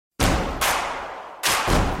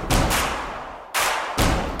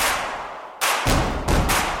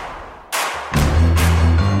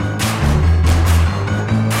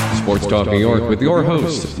Sports Talk New York with your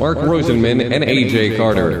hosts, Mark Rosenman and AJ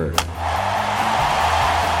Carter.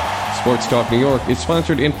 Sports Talk New York is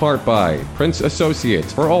sponsored in part by Prince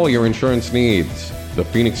Associates for all your insurance needs, the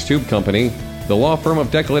Phoenix Tube Company, the law firm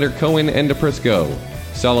of Declator Cohen and DePrisco,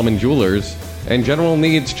 Solomon Jewelers, and General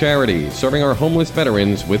Needs Charity, serving our homeless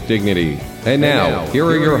veterans with dignity. And now, here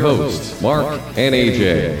are your hosts, Mark and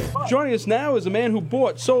AJ. Joining us now is a man who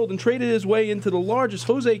bought, sold, and traded his way into the largest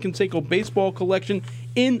Jose Canseco baseball collection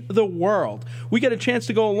in the world. We get a chance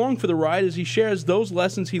to go along for the ride as he shares those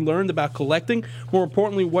lessons he learned about collecting, more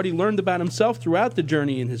importantly, what he learned about himself throughout the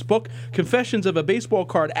journey in his book, Confessions of a Baseball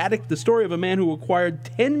Card Addict, the story of a man who acquired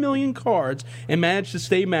 10 million cards and managed to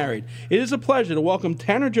stay married. It is a pleasure to welcome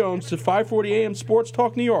Tanner Jones to 540 AM Sports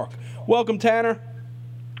Talk New York. Welcome, Tanner.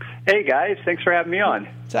 Hey, guys. Thanks for having me on.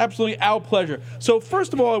 It's absolutely our pleasure. So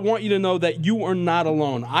first of all, I want you to know that you are not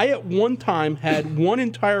alone. I at one time had one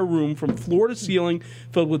entire room from floor to ceiling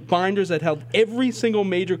filled with binders that held every single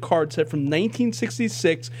major card set from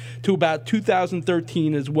 1966 to about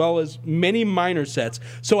 2013, as well as many minor sets.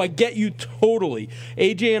 So I get you totally.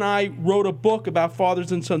 AJ and I wrote a book about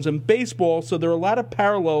fathers and sons in baseball, so there are a lot of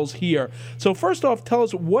parallels here. So first off, tell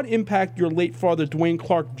us what impact your late father, Dwayne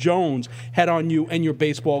Clark Jones, had on you and your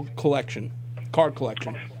baseball collection. Card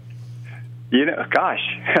collection. You know, gosh,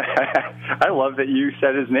 I love that you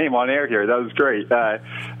said his name on air here. That was great.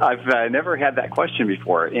 I've never had that question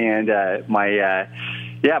before, and my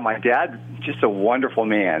dad, just a wonderful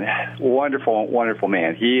man, wonderful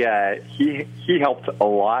man. He helped a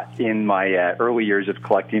lot in my early years of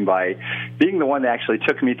collecting by being the one that actually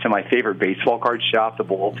took me to my favorite baseball card shop, the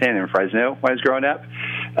Bullpen in Fresno, when I was growing up.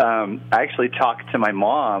 I actually talked to my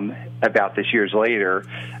mom about this years later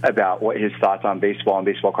about what his thoughts on baseball and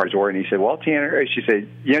baseball cards were, and he said, well, Tanner, she said,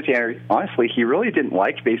 Tanner, honestly, he really didn't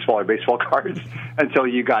like baseball or baseball cards until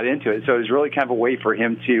you got into it. So it was really kind of a way for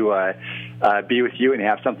him to be with you and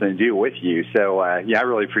have something to do with you. So, I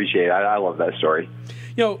really appreciate it. I love that story.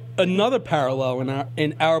 You know, another parallel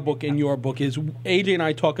in our book and your book is AJ and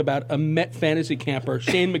I talk about a Met fantasy camper,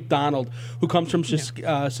 Shane McDonald, who comes from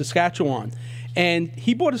Saskatchewan. And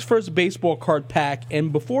he bought his first baseball card pack,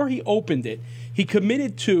 and before he opened it, he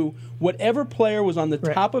committed to whatever player was on the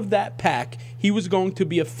top of that pack, he was going to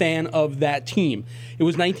be a fan of that team. It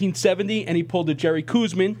was 1970, and he pulled a Jerry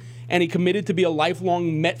Koosman, and he committed to be a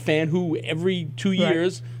lifelong Met fan who every 2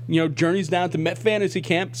 years, journeys down to Met Fantasy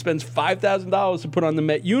Camp, spends $5,000 to put on the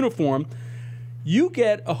Met uniform. You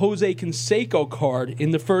get a Jose Canseco card in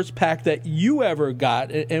the first pack that you ever got,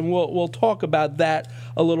 and we'll talk about that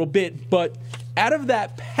a little bit. But out of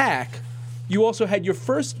that pack, you also had your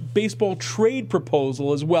first baseball trade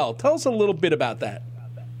proposal as well. Tell us a little bit about that.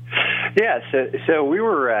 Yeah, so we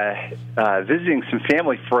were visiting some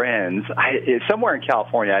family friends somewhere in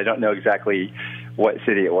California. I don't know exactly what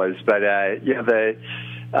city it was, but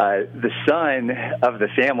the son of the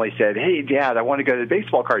family said, hey, Dad, I want to go to the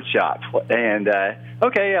baseball card shop. And,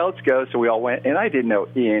 okay, yeah, let's go. So we all went, and I didn't know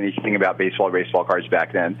anything about baseball or baseball cards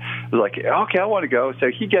back then. I was like, okay, I want to go. So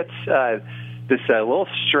he gets this little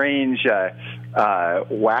strange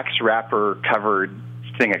wax wrapper covered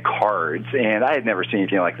thing of cards, and I had never seen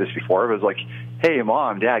anything like this before. It was like, hey,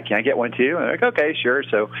 Mom, Dad, can I get one too? And I'm like, okay, sure.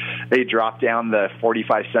 So they drop down the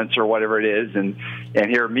 45 cents or whatever it is, and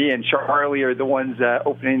here me and Charlie are the ones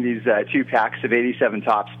opening these 2 packs of 87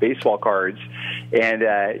 Topps baseball cards. And,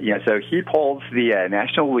 so he pulls the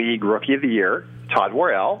National League Rookie of the Year, Todd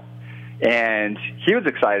Worrell, and he was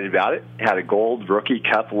excited about it. It had a gold Rookie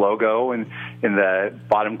Cup logo in the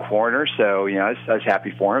bottom corner, so I was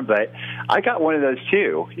happy for him. But I got one of those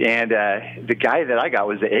too, and the guy that I got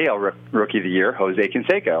was the AL Rookie of the Year, Jose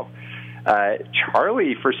Canseco.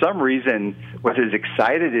 Charlie, for some reason, was as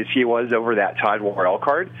excited as he was over that Todd Worrell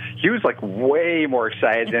card. He was like way more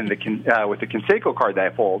excited than with the Canseco card that I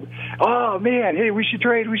pulled. Oh man, hey, we should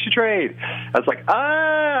trade. I was like,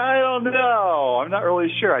 I don't know. I'm not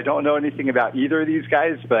really sure. I don't know anything about either of these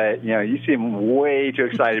guys, but you seem way too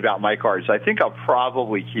excited about my card, so I think I'll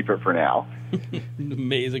probably keep it for now.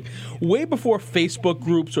 Amazing. Way before Facebook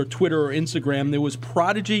groups or Twitter or Instagram, there was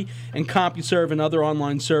Prodigy and CompuServe and other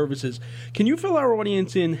online services. Can you fill our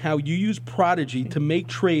audience in how you use Prodigy to make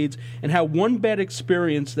trades and how one bad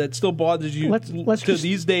experience that still bothers you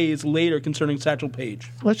these days later concerning Satchel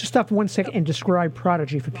Paige? Let's just stop 1 second and describe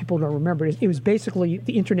Prodigy for people who don't remember. It was basically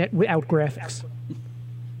the internet without graphics.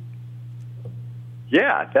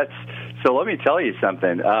 Yeah, so let me tell you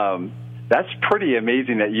something. That's pretty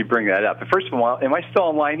amazing that you bring that up. But first of all, am I still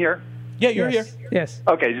online here? Yeah, you're here. Yes.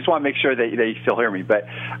 Okay, just want to make sure that you still hear me. But,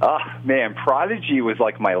 man, Prodigy was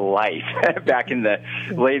like my life back in the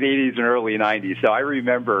late 80s and early 90s. So I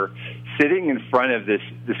remember sitting in front of this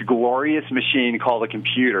glorious machine called a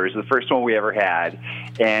computer. It's the first one we ever had,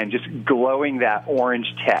 and just glowing that orange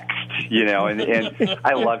text, and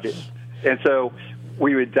I loved it. And so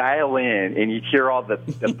we would dial in, and you'd hear all the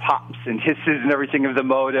pops and hisses and everything of the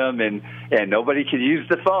modem, and nobody could use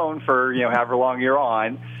the phone for however long you're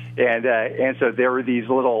on, and so there were these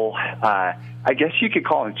little, I guess you could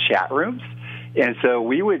call them chat rooms, and so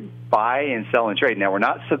we would buy and sell and trade. Now, we're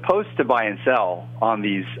not supposed to buy and sell on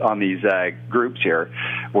these groups here.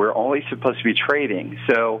 We're only supposed to be trading.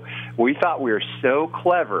 So we thought we were so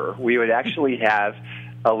clever, we would actually have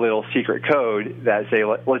a little secret code that say,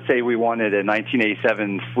 let's say we wanted a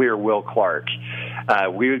 1987 Fleer Will Clark.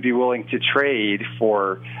 We would be willing to trade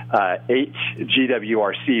for 8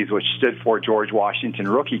 GWRCs, which stood for George Washington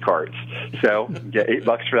rookie cards. So get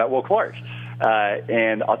 $8 for that Will Clark.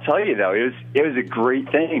 And I'll tell you, though, it was a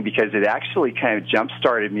great thing because it actually kind of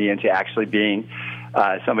jump-started me into actually being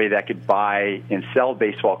somebody that could buy and sell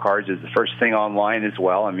baseball cards as the first thing online as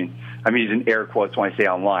well. I mean, I'm using air quotes when I say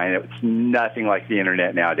online. It's nothing like the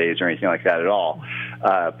Internet nowadays or anything like that at all.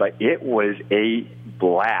 But it was a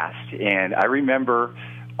blast. And I remember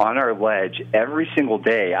on our ledge, every single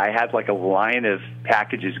day, I had like a line of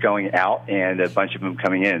packages going out and a bunch of them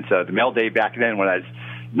coming in. So the mail day back then when I was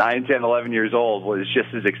 9, 10, 11 years old was just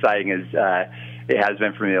as exciting as it has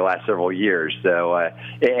been for me the last several years. So,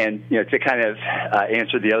 and to kind of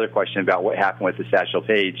answer the other question about what happened with the Satchel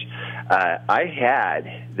Paige, I had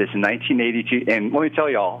this 1982, and let me tell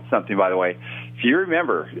you all something, by the way. If you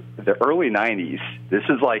remember the early 90s, this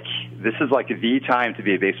is like the time to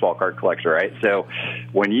be a baseball card collector, right? So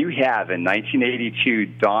when you have a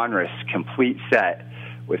 1982 Donruss complete set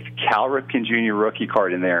with Cal Ripken Jr. rookie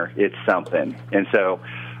card in there, it's something. And so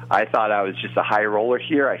I thought I was just a high roller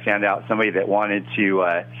here. I found out somebody that wanted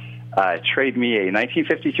to trade me a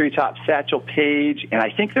 1953 top Satchel Paige, and I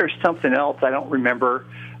think there's something else. I don't remember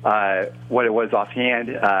what it was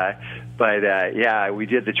offhand. But yeah, we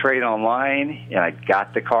did the trade online, and I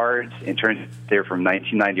got the cards, and turned out they're from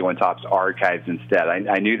 1991 Topps archives instead.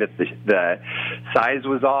 I knew that the size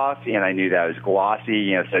was off, and I knew that it was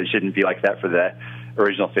glossy, so it shouldn't be like that for the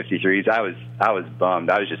original 53s. I was bummed.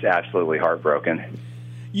 I was just absolutely heartbroken.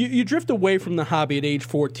 You drift away from the hobby at age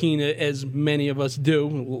 14, as many of us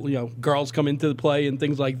do. Girls come into the play and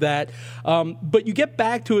things like that. But you get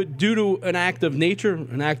back to it due to an act of nature,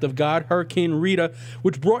 an act of God, Hurricane Rita,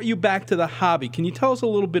 which brought you back to the hobby. Can you tell us a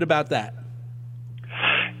little bit about that?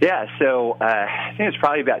 Yeah, so I think it's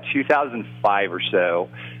probably about 2005 or so.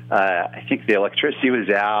 I think the electricity was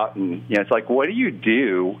out, and it's like, what do you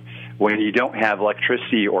do when you don't have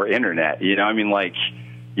electricity or internet? You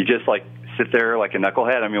just sit there like a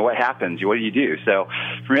knucklehead. I mean, what happens? What do you do? So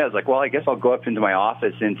for me, I was like, well, I guess I'll go up into my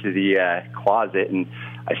office, into the closet, and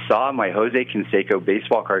I saw my Jose Canseco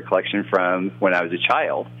baseball card collection from when I was a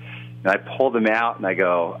child. And I pulled them out, and I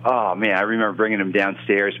go, oh, man, I remember bringing them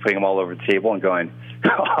downstairs, putting them all over the table, and going,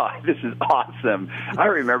 oh, this is awesome. I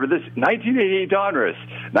remember this 1988 Donruss,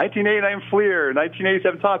 1989 Fleer,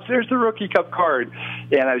 1987 Topps. There's the Rookie Cup card.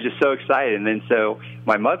 And I was just so excited. And then so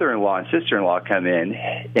my mother-in-law and sister-in-law come in,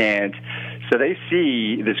 and so they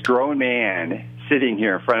see this grown man sitting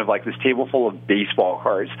here in front of like this table full of baseball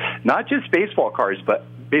cards, not just baseball cards, but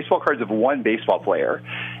baseball cards of one baseball player.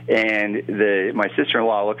 And my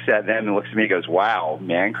sister-in-law looks at them and looks at me and goes, wow,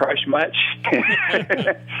 man crush much?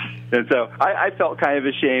 And so I felt kind of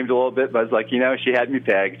ashamed a little bit, but I was like, she had me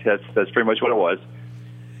pegged. That's pretty much what it was.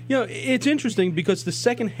 It's interesting because the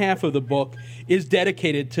second half of the book is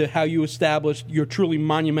dedicated to how you established your truly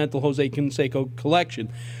monumental Jose Canseco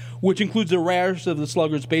collection, which includes the rarest of the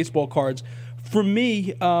Sluggers baseball cards. For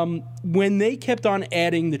me, when they kept on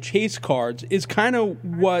adding the chase cards is kind of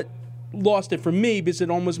what lost it for me, because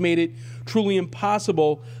it almost made it truly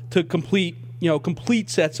impossible to complete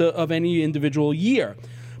sets of any individual year.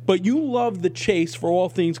 But you love the chase for all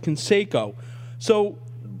things Canseco. So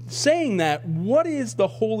saying that, what is the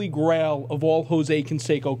holy grail of all Jose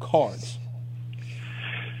Canseco cards?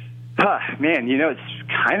 Man, it's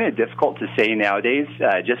kind of difficult to say nowadays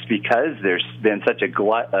just because there's been such a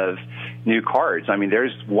glut of new cards. I mean,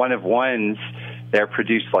 there's one-of-ones that are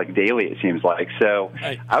produced like daily, it seems like. So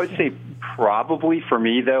I would say probably for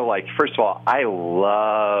me, though, first of all, I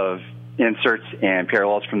love inserts and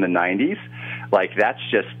parallels from the 90s.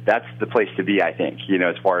 That's the place to be, I think,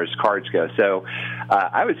 as far as cards go. So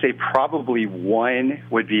I would say probably one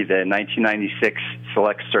would be the 1996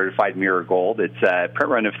 Select Certified Mirror Gold. It's a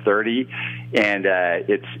print run of 30, and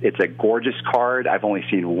it's a gorgeous card. I've only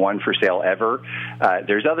seen one for sale ever.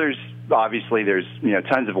 There's others. Obviously, there's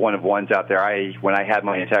tons of one-of-ones out there. When I had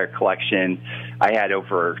my entire collection, I had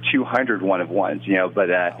over 200 one-of-ones. But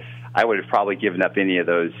I would have probably given up any of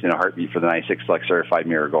those in a heartbeat for the 96 Select Certified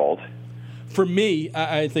Mirror Gold. For me,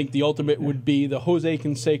 I think the ultimate would be the Jose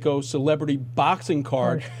Canseco celebrity boxing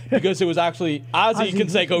card, because it was actually Ozzie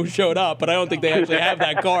Canseco who showed up, but I don't think they actually have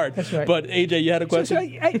that card. That's right. But AJ, you had a question?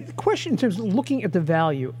 The question in terms of looking at the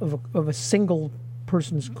value of a single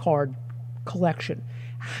person's card collection,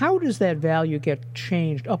 how does that value get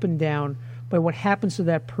changed up and down by what happens to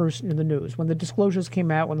that person in the news? When the disclosures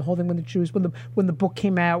came out, when the whole thing, when the book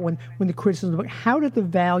came out, when the criticism of the book, how did the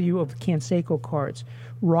value of the Canseco cards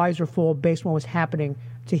rise or fall based on what was happening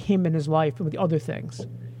to him in his life and with other things?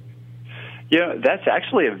 You know, that's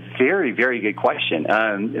actually a very, very good question.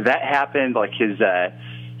 That happened, like his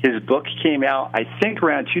book came out, I think,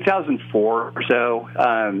 around 2004 or so.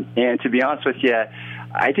 And to be honest with you,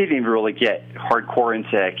 I didn't even really get hardcore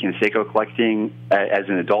into Canseco collecting as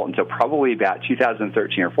an adult until probably about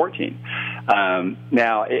 2013 or 14.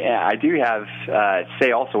 Now, I do have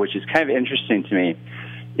say also, which is kind of interesting to me,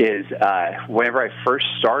 is whenever I first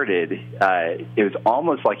started, it was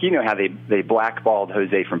almost like, you know how they blackballed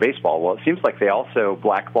Jose from baseball. Well, it seems like they also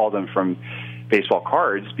blackballed him from baseball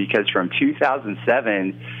cards, because from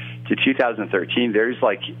 2007 to 2013, there's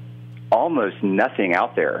like almost nothing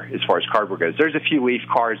out there as far as cardboard goes. There's a few Leaf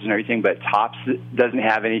cards and everything, but Topps doesn't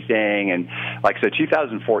have anything. And like, so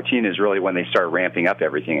 2014 is really when they start ramping up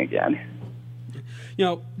everything again. You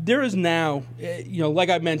know, there is now, you know, like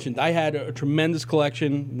I mentioned, I had a tremendous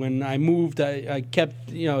collection. When I moved, I kept,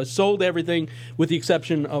 you know, sold everything with the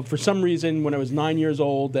exception of, for some reason, when I was 9 years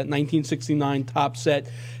old, that 1969 Topps set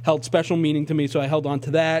held special meaning to me, so I held on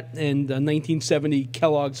to that. And the 1970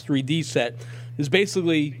 Kellogg's 3D set is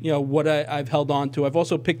basically, you know, what I've held on to. I've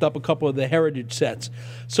also picked up a couple of the Heritage sets.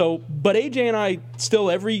 So, but AJ and I still,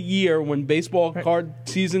 every year when baseball card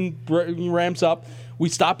season ramps up, we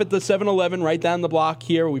stop at the 7-Eleven right down the block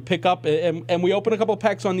here. We pick up and we open a couple of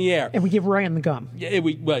packs on the air. And we give Ryan the gum. Yeah,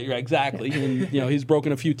 well, exactly. Yeah. And, you know, he's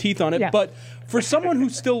broken a few teeth on it. Yeah. But for someone who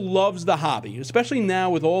still loves the hobby, especially now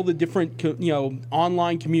with all the different, you know,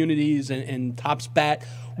 online communities and Topps Bat,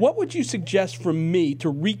 what would you suggest for me to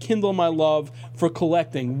rekindle my love for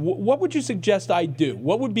collecting? What would you suggest I do?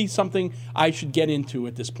 What would be something I should get into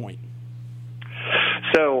at this point?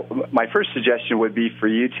 So my first suggestion would be for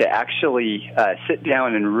you to actually sit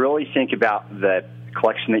down and really think about the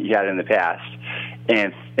collection that you had in the past,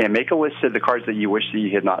 and make a list of the cards that you wish that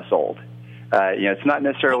you had not sold. You know, it's not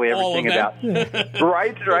necessarily everything about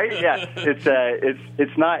right, yeah.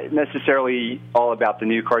 It's not necessarily all about the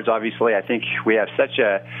new cards. Obviously, I think we have such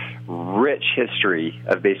a rich history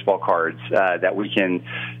of baseball cards that we can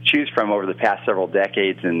choose from over the past several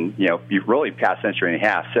decades, and you know, really past century and a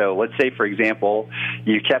half. So let's say, for example,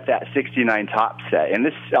 you kept that '69 Topps set, and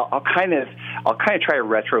this I'll kind of try to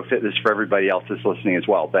retrofit this for everybody else that's listening as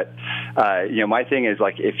well. But you know, my thing is,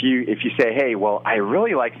 like, if you say, hey, well, I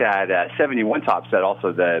really like that '71 Topps set.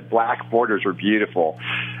 Also, the black borders were beautiful.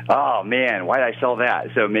 Oh man, why did I sell that?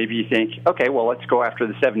 So maybe you think, okay, well, let's go after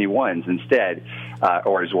the '71s instead,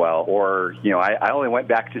 or as well. Or, you know, I only went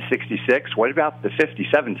back to '66. What about the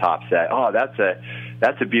 '57 Topps set? Oh,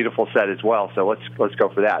 that's a beautiful set as well. So let's go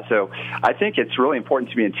for that. So I think it's really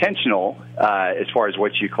important to be intentional as far as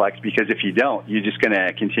what you collect, because if you don't, you're just going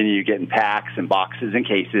to continue getting packs and boxes and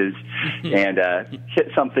cases and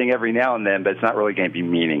hit something every now and then, but it's not really going to be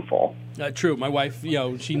meaningful. True. My wife, you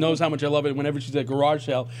know, she knows how much I love it. Whenever she's at a garage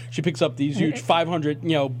sale, she picks up these huge 500,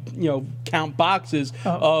 you know, count boxes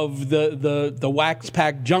of the wax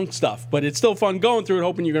pack junk stuff. But it's still fun going through it,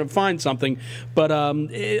 hoping you're going to find something. But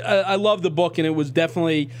I love the book, and it was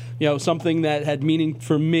definitely, you know, something that had meaning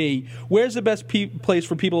for me. Where's the best place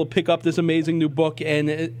for people to pick up this amazing new book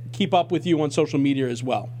and keep up with you on social media as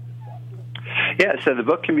well? Yeah, so the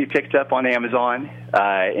book can be picked up on Amazon,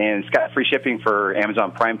 and it's got free shipping for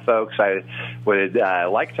Amazon Prime folks. I would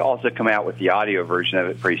like to also come out with the audio version of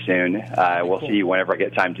it pretty soon. We'll see whenever I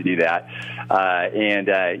get time to do that. And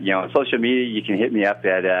you know, on social media, you can hit me up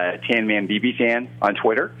at TanmanBBFan on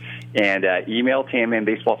Twitter, and email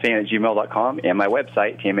tanmanbaseballfan@gmail.com, and my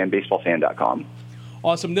website, tanmanbaseballfan.com.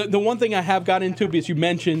 Awesome. The one thing I have got into, because you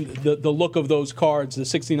mentioned the look of those cards, the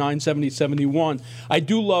 69, 70, 71, I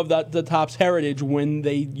do love that the Topps Heritage when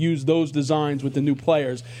they use those designs with the new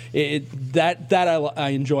players. That I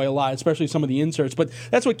enjoy a lot, especially some of the inserts. But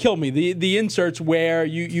that's what killed me, the inserts where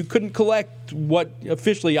you couldn't collect what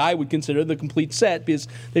officially I would consider the complete set, because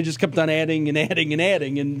they just kept on adding and adding and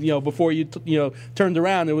adding. And, you know, before you turned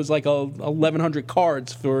around, it was like 1,100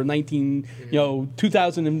 cards for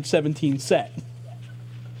 2017 set.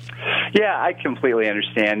 Yeah, I completely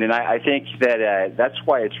understand, and I think that that's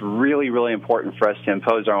why it's really, really important for us to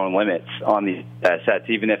impose our own limits on these sets.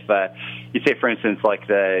 Even if you say, for instance, like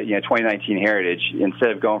the 2019 Heritage,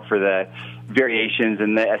 instead of going for the variations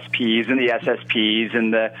and the SPs and the SSPs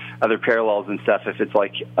and the other parallels and stuff, if it's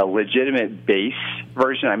like a legitimate base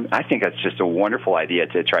version, I think that's just a wonderful idea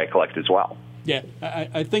to try to collect as well. Yeah,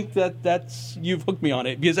 I think that's you've hooked me on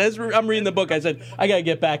it, because as I'm reading the book, I said I got to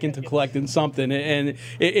get back into collecting something, and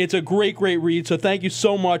it's a great read. So thank you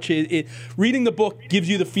so much. Reading the book gives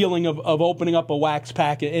you the feeling of opening up a wax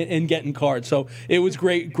pack and getting cards. So it was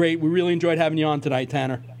great. We really enjoyed having you on tonight,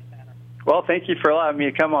 Tanner. Well, thank you for allowing me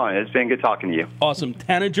to come on. It's been good talking to you. Awesome.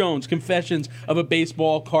 Tanner Jones, Confessions of a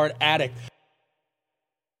Baseball Card Addict.